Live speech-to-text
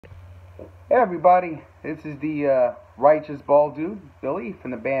Hey everybody, this is the righteous bald dude, Billy,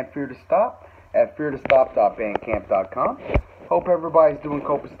 from the band Fear to Stop at feartostop.bandcamp.com. Hope everybody's doing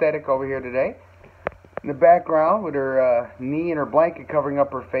copacetic over here today. In the background, with her knee and her blanket covering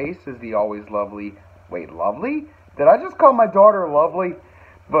up her face, is the always lovely... Wait, lovely? Did I just call my daughter lovely?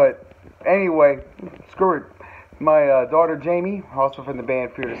 But anyway, screw it. My daughter Jamie, also from the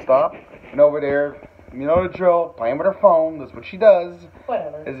band Fear to Stop, and over there, you know the drill, playing with her phone, that's what she does.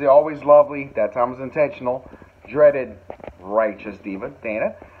 Whatever. Is the always lovely, that time was intentional, dreaded, righteous diva,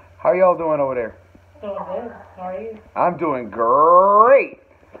 Dana. How y'all doing over there? Doing good. How are you? I'm doing great.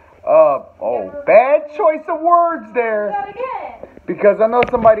 Bad choice of words there. That again. Because I know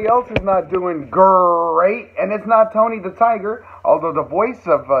somebody else is not doing great, and it's not Tony the Tiger, although the voice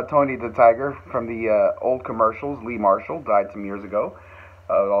of Tony the Tiger from the old commercials, Lee Marshall, died some years ago.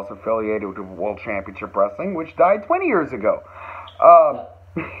 Also affiliated with the World Championship Wrestling, which died 20 years ago. Oh,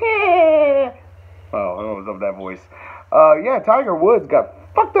 I was of that voice. Yeah, Tiger Woods got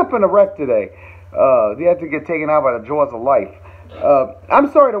fucked up in a wreck today. He had to get taken out by the jaws of life. I'm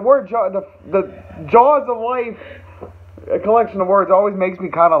sorry, the word the jaws of life, a collection of words, always makes me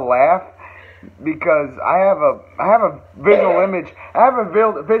kind of laugh because I have a visual image. I have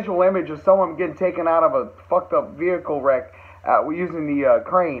a visual image of someone getting taken out of a fucked up vehicle wreck. We're using the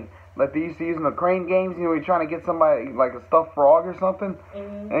crane, like they used to use in the crane games. You know, you're trying to get somebody like a stuffed frog or something,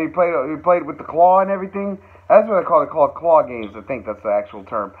 and he played with the claw and everything. That's what they call claw games. I think that's the actual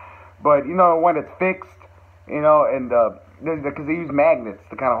term. But you know, when it's fixed, you know, and because they use magnets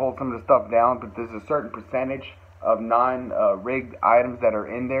to kind of hold some of the stuff down, but there's a certain percentage of non-rigged items that are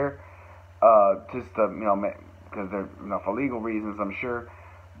in there, just to, you know, because they're, you know, for legal reasons, I'm sure.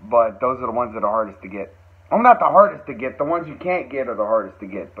 But those are the ones that are hardest to get. Well, not the hardest to get. The ones you can't get are the hardest to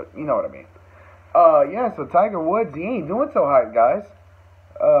get, but you know what I mean. Yeah, so Tiger Woods, he ain't doing so hot, guys.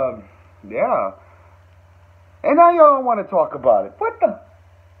 Yeah. And now y'all don't want to talk about it. What the?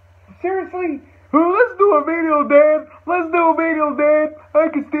 Seriously? Let's do a video, Dad. Let's do a video, Dad. I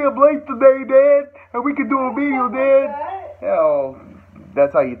can stay up late today, Dad. And we can do a video, Dad. Oh,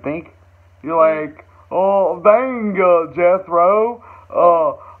 that's how you think? You're like, oh, dang, Jethro.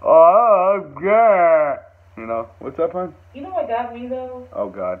 Yeah. You know, what's up, hon? You know what got me, though? Oh,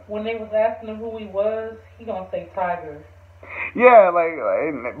 God. When they was asking him who he was, he gonna say Tiger. Yeah, like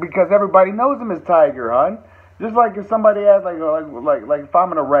because everybody knows him as Tiger, hon. Just like if somebody asks, like if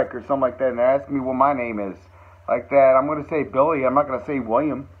I'm in a wreck or something like that, and they ask me what my name is, like that, I'm gonna say Billy. I'm not gonna say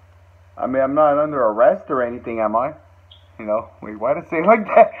William. I mean, I'm not under arrest or anything, am I? You know, wait, why did I say it like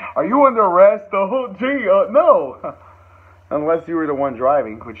that? Are you under arrest? Oh, gee, no. Unless you were the one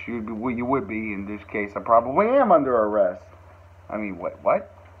driving, which you would be in this case. I probably am under arrest. I mean, what?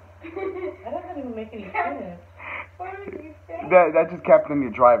 That doesn't even make any sense. What did you say? That just kept in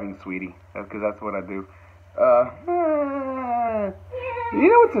your driving, sweetie. Because that's what I do. You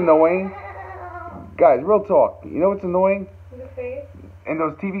know what's annoying? Guys, real talk. You know what's annoying? In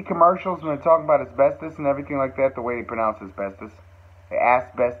those TV commercials when they're talking about asbestos and everything like that, the way they pronounce asbestos.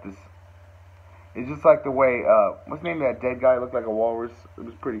 Asbestos. It's just like the way, what's the name of that dead guy? Looked like a walrus. It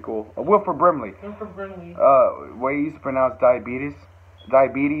was pretty cool. Wilford Brimley. Wilford Brimley. Way he used to pronounce diabetes.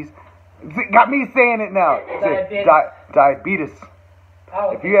 Diabetes. Got me saying it now. Diabetes.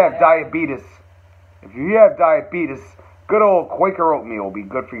 If you have diabetes. If you have diabetes, good old Quaker oatmeal will be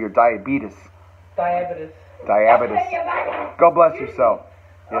good for your diabetes. Diabetes. God bless yourself.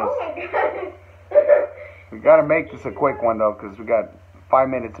 Yes. Oh my God. We gotta make this a quick one though, because we got 5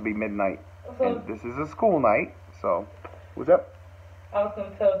 minutes to be midnight. And this is a school night, so what's up? I was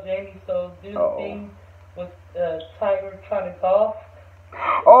gonna tell Jamie, so do the thing with Tiger trying to golf.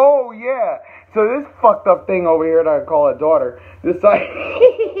 Oh yeah. So this fucked up thing over here that I call a daughter decided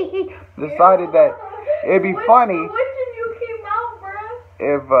that it'd be funny. Wishing you came out, bruh.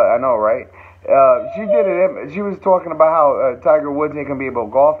 If I know, right? She did it. She was talking about how Tiger Woods ain't gonna be able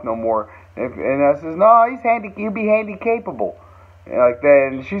to golf no more. And I says, no, he'll be handicapable. Like that,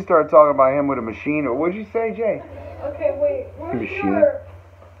 and she started talking about him with a machine. Or what'd you say, Jay? Okay, wait. Where's Machine. your...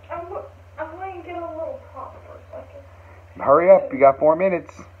 I'm going to get a little pop for a second. Hurry up, you got 4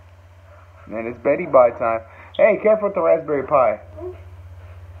 minutes. And it's Betty Bye time. Hey, careful with the Raspberry Pi.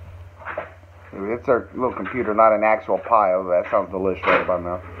 It's our little computer, not an actual pie. Oh, that sounds delicious right about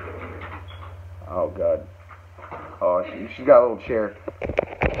now. Oh, God. Oh, she's got a little chair.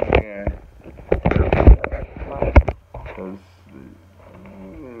 Yeah.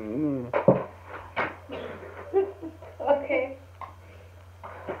 Okay.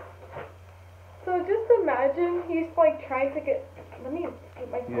 So just imagine he's like trying to get... Let me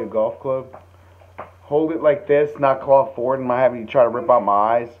get my... You need a golf club? Hold it like this, not claw forward, and not having you try to rip out my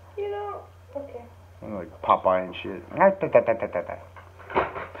eyes. You know, Okay. Like Popeye and shit.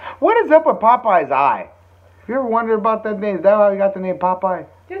 What is up with Popeye's eye? You ever wondered about that name? Is that how he got the name Popeye?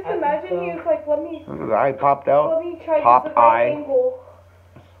 Just imagine he was like, let me. The eye popped out. Let me try Pop to get the right eye. angle.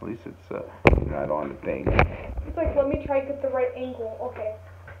 At least it's not on the thing. It's like, let me try to get the right angle. Okay.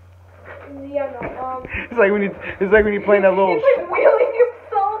 Yeah, no. It's like when you playing that little. He's like wheeling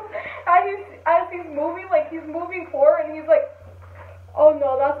himself as he's moving, like he's moving forward, and he's like, oh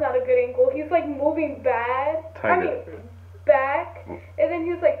no, that's not a good angle. He's like moving back, and then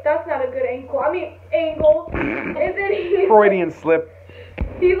he's like, that's not a good angle. And then he's Freudian slip.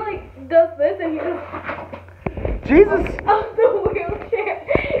 he like does this, and he just Jesus. off the wheelchair.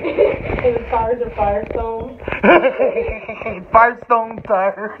 And the tires are Firestone. Firestone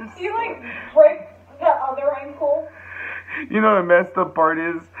tires. He like breaks the other ankle. You know the messed up part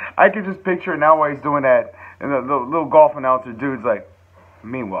is, I can just picture it now while he's doing that, and the little golf announcer dude's like,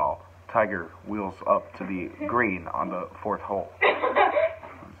 meanwhile, Tiger wheels up to the green on the 4th hole.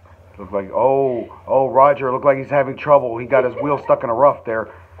 Look like, oh, Roger, look like he's having trouble. He got his wheel stuck in a rough there.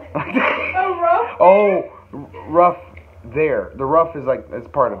 A rough? Oh, rough there. The rough is like, it's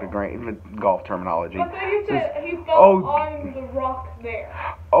part of the golf terminology. But then you said he fell on the rock there.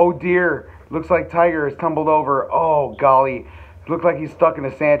 Oh dear, looks like Tiger has tumbled over. Oh golly, looks like he's stuck in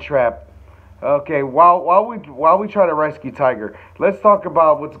a sand trap. Okay, while we try to rescue Tiger, let's talk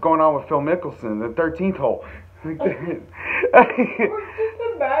about what's going on with Phil Mickelson, the 13th hole. Or just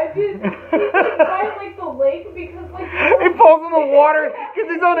imagine he's like by like the lake because like he falls in the water because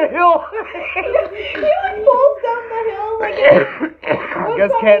he's on a hill. he like falls down the hill like.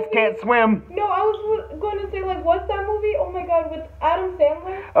 Guess cats can't swim. No, I was going to say like, what's that movie? Oh my God, with Adam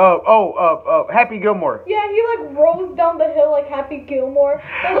Sandler. Happy Gilmore. Yeah, he like rolls down the hill like Happy Gilmore,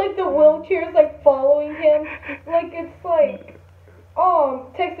 and like the wheelchair's like following him. Like it's like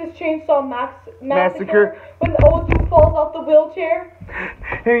Texas Chainsaw Massacre when the old dude falls off the wheelchair.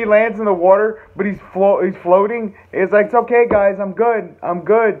 And he lands in the water, but he's floating. It's like, it's okay, guys, I'm good.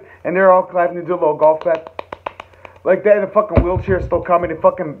 And they're all clapping to do a little golf clap. Like that, and the fucking wheelchair's still coming, and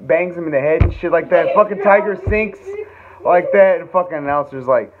fucking bangs him in the head and shit like that. And fucking Tiger sinks like that, and fucking announcer's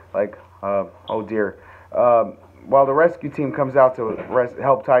like, oh dear. While the rescue team comes out to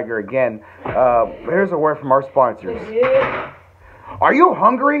help Tiger again, here's a word from our sponsors. Are you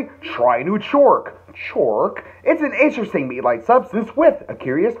hungry? Try new Chork. Chork? It's an interesting meat-like substance with a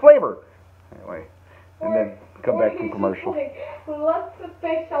curious flavor. Anyway, and then come back from commercial. Like, let's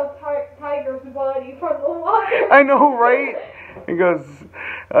fish out Tiger's body from the water. I know, right? He goes,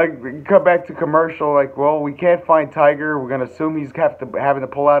 come back to commercial, like, well, we can't find Tiger. We're going to assume he's having to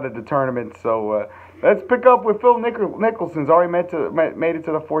pull out of the tournament. So let's pick up with Phil Mickelson's already made it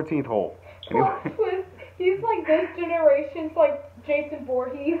to the 14th hole. Anyway. He's like this generation's like Jason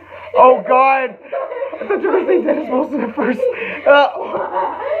Voorhees. Oh God! I thought you were going to say Dennis Wilson at first. That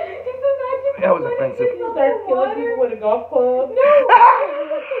was offensive. He starts killing people with a golf club. No, with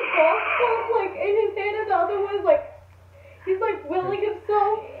a golf club like in his hand, and the other one's like he's like willing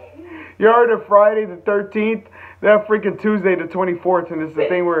himself. You heard of Friday the 13th? That freaking Tuesday the 24th, and it's the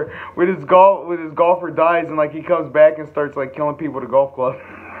thing where his golfer dies, and like he comes back and starts like killing people with a golf club.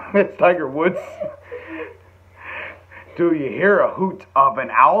 It's Tiger Woods. Do you hear a hoot of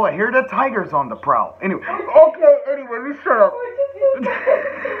an owl? I hear the tiger's on the prowl. Anyway, you shut up. Just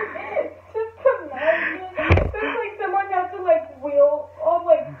imagine, there's like someone has to like wheel on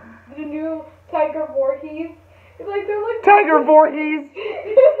like the new Tiger Voorhees. It's like they're like Tiger Voorhees.